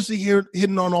seriously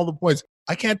hitting on all the points.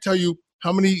 I can't tell you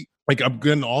how many, like I'm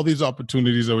getting all these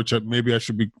opportunities which maybe I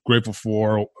should be grateful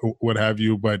for or what have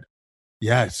you, but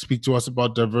yeah, speak to us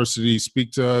about diversity,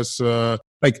 speak to us.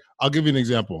 Like I'll give you an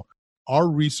example. Our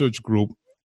research group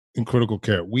in critical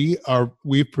care, we're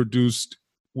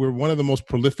one of the most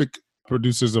prolific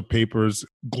producers of papers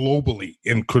globally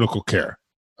in critical care.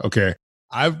 Okay.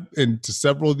 I've been to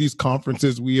several of these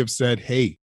conferences. We have said,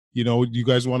 hey, you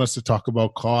guys want us to talk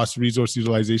about cost, resource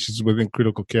utilizations within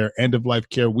critical care, end of life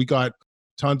care. We got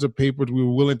tons of papers. We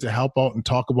were willing to help out and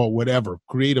talk about whatever,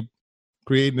 create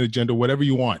an agenda, whatever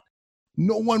you want.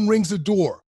 No one rings the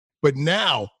door. But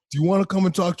now, do you want to come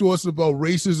and talk to us about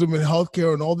racism in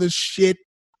healthcare and all this shit?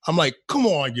 I'm like, come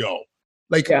on, yo.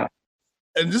 Like, yeah.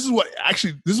 And this is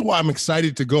why I'm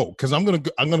excited to go, because I'm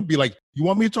gonna be like, you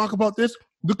want me to talk about this?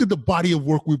 Look at the body of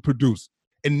work we produce.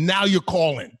 And now you're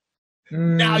calling.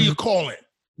 Now you're calling.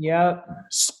 Yep.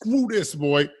 Screw this,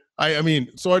 boy. I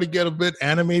mean, sorry to get a bit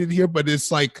animated here, but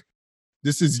it's like,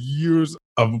 this is years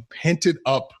of pented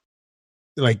up,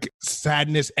 like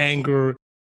sadness, anger.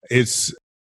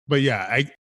 But yeah,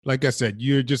 like I said,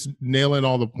 you're just nailing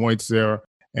all the points there.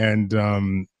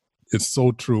 And it's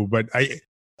so true. But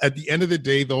at the end of the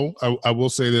day, though, I will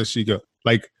say this, Chika,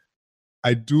 like,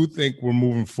 I do think we're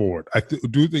moving forward. I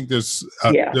do think there's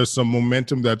some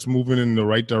momentum that's moving in the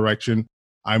right direction.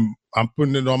 I'm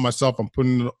putting it on myself. I'm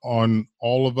putting it on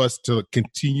all of us to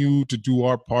continue to do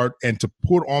our part and to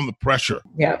put on the pressure.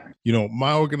 Yeah.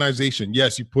 My organization,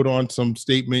 yes, you put on some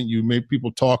statement. You make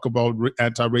people talk about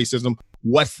anti-racism.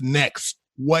 What's next?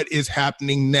 What is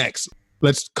happening next?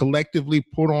 Let's collectively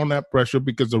put on that pressure,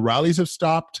 because the rallies have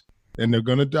stopped and they're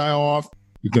going to die off.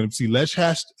 You're going to see less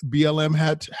BLM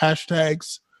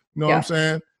hashtags. You know what I'm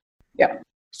saying? Yeah.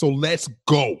 So let's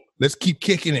go. Let's keep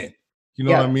kicking it. You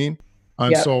know what I mean?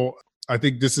 And so I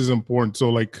think this is important. So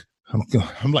like,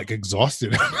 I'm like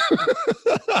exhausted.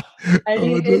 I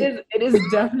mean, it is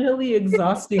definitely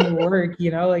exhausting work,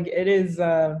 like it is,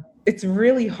 it's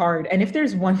really hard. And if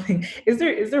there's one thing, is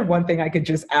there one thing I could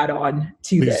just add on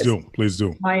to this? Please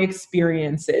do. My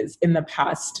experiences in the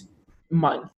past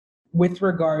month with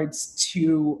regards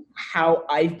to how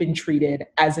I've been treated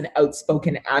as an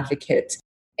outspoken advocate.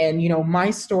 And,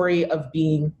 my story of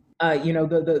being,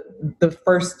 the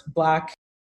first Black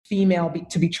female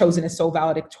to be chosen as sole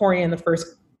valedictorian, the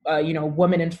first,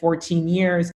 woman in 14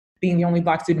 years, being the only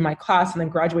Black student in my class, and then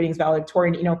graduating as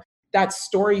valedictorian, that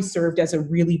story served as a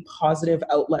really positive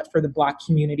outlet for the Black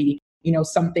community,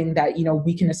 something that,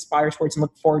 we can aspire towards and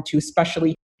look forward to,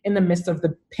 especially in the midst of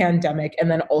the pandemic,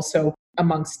 and then also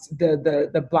amongst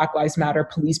the Black Lives Matter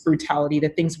police brutality, the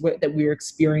things that we're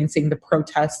experiencing, the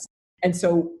protests. And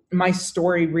so my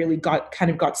story really got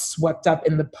swept up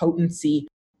in the potency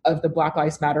of the Black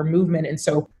Lives Matter movement. And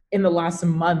so in the last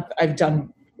month, I've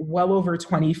done well over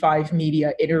 25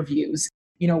 media interviews,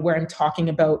 where I'm talking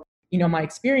about, my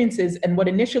experiences. And what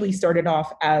initially started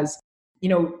off as,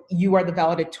 you are the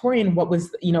valedictorian, what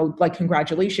was, like,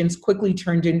 congratulations, quickly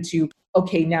turned into,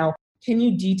 okay, now can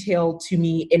you detail to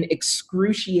me in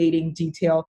excruciating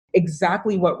detail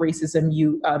exactly what racism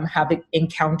you have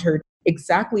encountered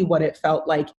exactly what it felt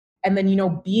like. And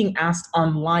then, being asked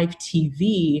on live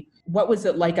TV, what was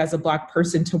it like as a Black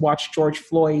person to watch George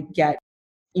Floyd get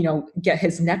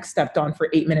his neck stepped on for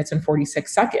 8 minutes and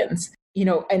 46 seconds,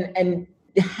 and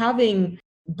having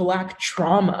Black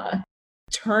trauma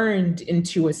turned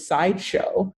into a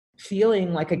sideshow,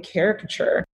 feeling like a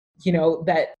caricature,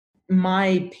 that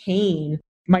my pain,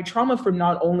 my trauma from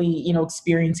not only,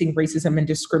 experiencing racism and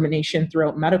discrimination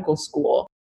throughout medical school,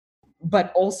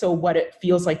 but also what it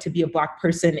feels like to be a Black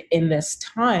person in this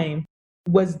time,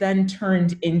 was then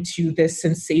turned into this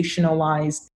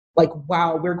sensationalized, like,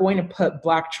 wow, we're going to put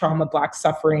Black trauma, Black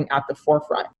suffering at the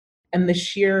forefront. And the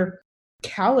sheer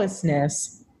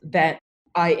callousness that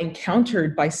I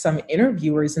encountered by some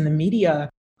interviewers in the media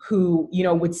who,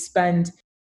 would spend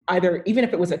either, even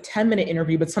if it was a 10-minute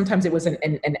interview, but sometimes it was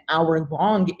an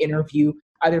hour-long interview,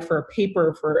 either for a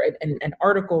paper, for an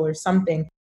article or something.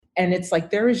 And it's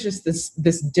like there is just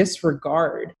this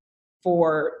disregard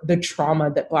for the trauma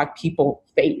that Black people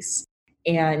face,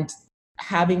 and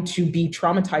having to be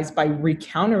traumatized by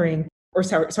recounting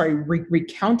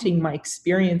my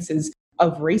experiences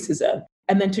of racism,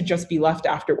 and then to just be left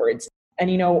afterwards. And,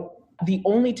 the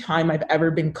only time I've ever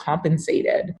been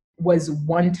compensated was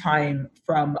one time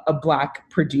from a Black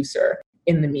producer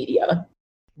in the media.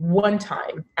 One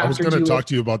time. I was going to talk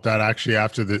to you about that actually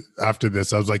after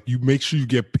this. I was like, you make sure you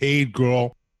get paid,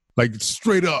 girl, like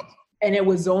straight up. And it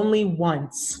was only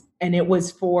once, and it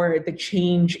was for the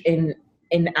Change in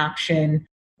Action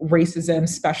racism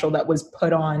special that was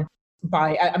put on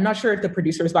by, I'm not sure if the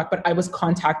producer was Black, but I was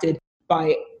contacted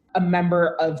by a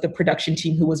member of the production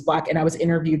team who was Black, and I was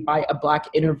interviewed by a Black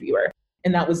interviewer.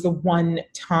 And that was the one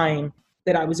time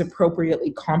that I was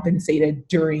appropriately compensated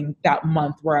during that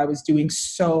month where I was doing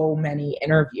so many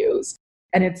interviews.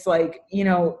 And it's like,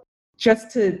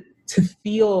 just to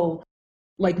feel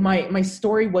like my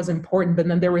story was important, but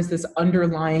then there was this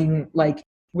underlying, like,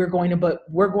 we're going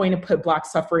to put Black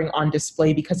suffering on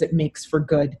display because it makes for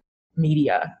good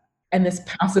media. And this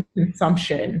passive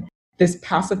consumption,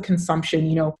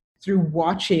 through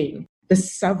watching the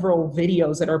several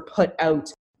videos that are put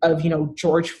out of,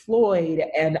 George Floyd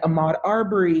and Ahmaud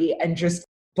Arbery, and just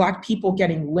Black people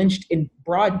getting lynched in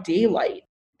broad daylight,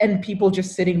 and people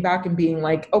just sitting back and being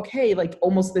like, okay, like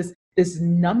almost this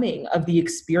numbing of the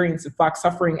experience of Black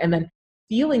suffering. And then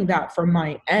feeling that from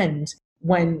my end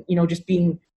when, just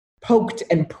being poked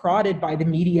and prodded by the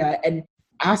media and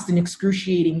asked in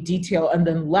excruciating detail and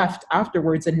then left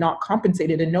afterwards and not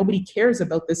compensated. And nobody cares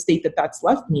about the state that's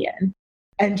left me in.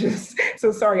 And just,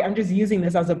 so sorry, I'm just using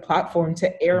this as a platform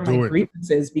to air my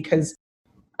grievances, because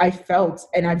I felt,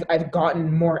 and I've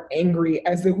gotten more angry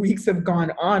as the weeks have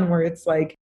gone on, where it's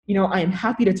like, I am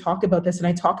happy to talk about this. And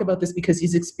I talk about this because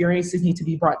these experiences need to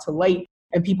be brought to light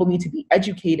and people need to be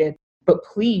educated. But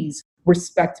please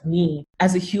respect me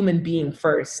as a human being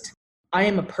first. I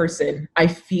am a person. I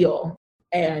feel.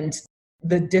 And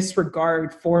the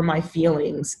disregard for my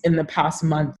feelings in the past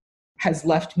month has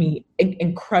left me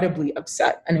incredibly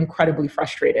upset and incredibly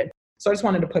frustrated. So I just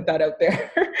wanted to put that out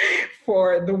there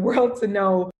for the world to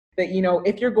know that,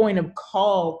 if you're going to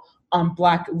call on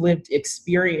Black lived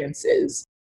experiences,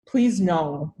 please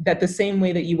know that the same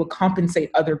way that you would compensate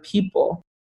other people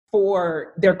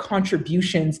for their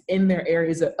contributions in their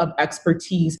areas of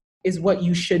expertise is what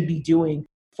you should be doing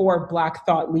for Black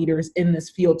thought leaders in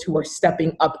this field who are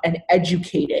stepping up and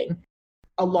educating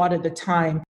a lot of the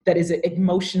time that is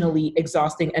emotionally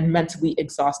exhausting and mentally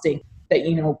exhausting,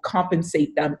 that,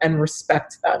 compensate them and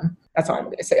respect them. That's all I'm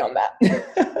going to say on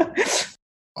that.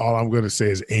 All I'm going to say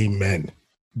is amen.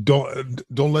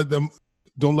 Don't let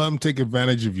them take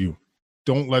advantage of you.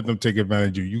 Don't let them take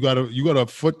advantage of you. You got a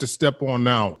foot to step on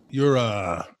now. You're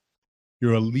a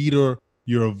leader.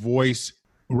 You're a voice.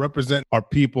 Represent our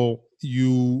people.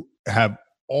 You have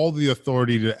all the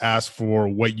authority to ask for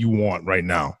what you want right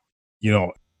now.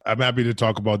 I'm happy to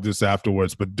talk about this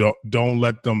afterwards, but don't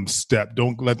let them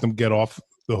get off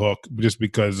the hook just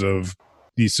because of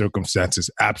these circumstances.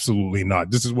 Absolutely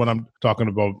not. This is what I'm talking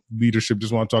about, leadership.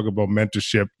 Just want to talk about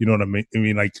mentorship. You know what I mean? I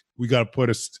mean, like, we got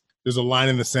to there's a line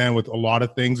in the sand with a lot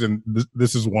of things, and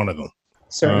this is one of them.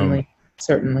 Certainly.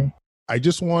 I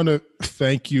just want to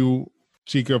thank you,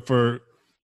 Chika, for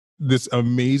this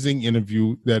amazing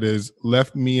interview that has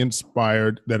left me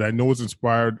inspired, that I know has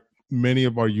inspired many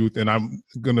of our youth, and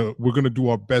we're gonna do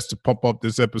our best to pump up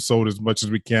this episode as much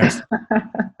as we can.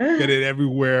 Get it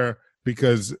everywhere,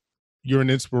 because you're an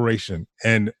inspiration.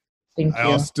 And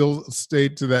I'll still stay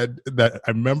to that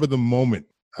I remember the moment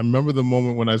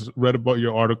when I read about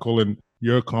your article and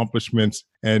your accomplishments,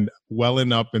 and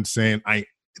welling up and saying, I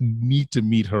need to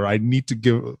meet her. I need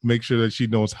to make sure that she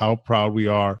knows how proud we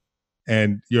are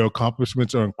and your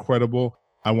accomplishments are incredible.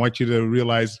 I want you to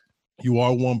realize you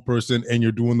are one person and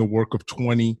you're doing the work of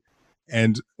 20.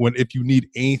 And if you need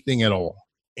anything at all,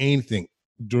 anything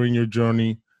during your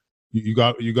journey, you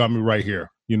got me right here.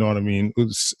 You know what I mean?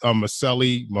 I'm a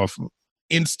Selly, my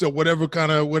Insta,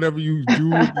 whatever you do,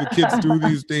 the kids do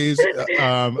these days.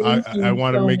 I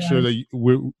want to make sure that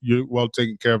you're well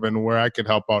taken care of, and where I can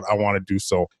help out, I want to do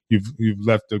so. You've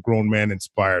left a grown man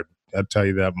inspired. I'll tell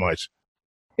you that much.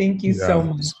 Thank you so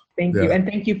much. Thank you. And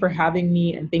thank you for having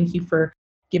me, and thank you for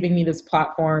giving me this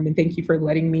platform, and thank you for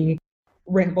letting me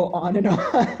ramble on and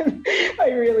on. I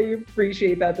really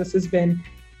appreciate that. This has been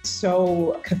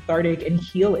so cathartic and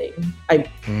healing. I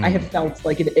have felt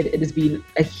like it has been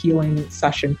a healing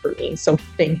session for me. So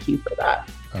thank you for that.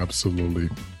 Absolutely.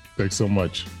 Thanks so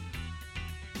much.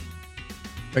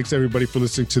 Thanks everybody for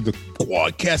listening to the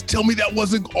Quadcast. Tell me that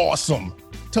wasn't awesome.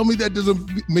 Tell me that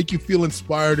doesn't make you feel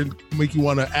inspired and make you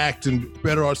want to act and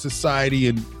better our society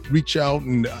and reach out.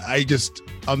 And I just,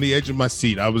 on the edge of my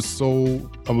seat, I was so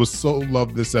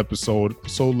loved this episode.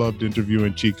 So loved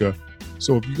interviewing Chika.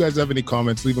 So if you guys have any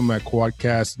comments, leave them at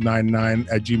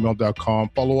quadcast99@gmail.com.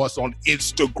 Follow us on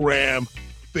Instagram,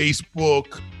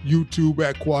 Facebook, YouTube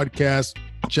at Quadcast.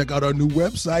 Check out our new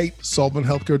website,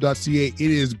 solventhealthcare.ca. It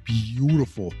is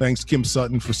beautiful. Thanks, Kim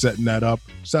Sutton, for setting that up.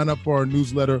 Sign up for our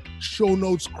newsletter, show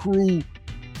notes crew,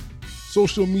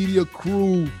 social media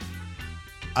crew.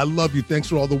 I love you. Thanks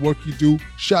for all the work you do.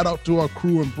 Shout out to our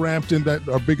crew in Brampton. That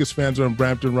our biggest fans are in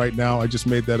Brampton right now. I just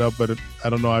made that up, but I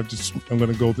don't know. I'm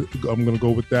gonna go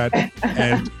with that.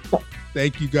 And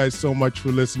thank you guys so much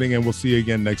for listening, and we'll see you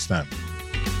again next time.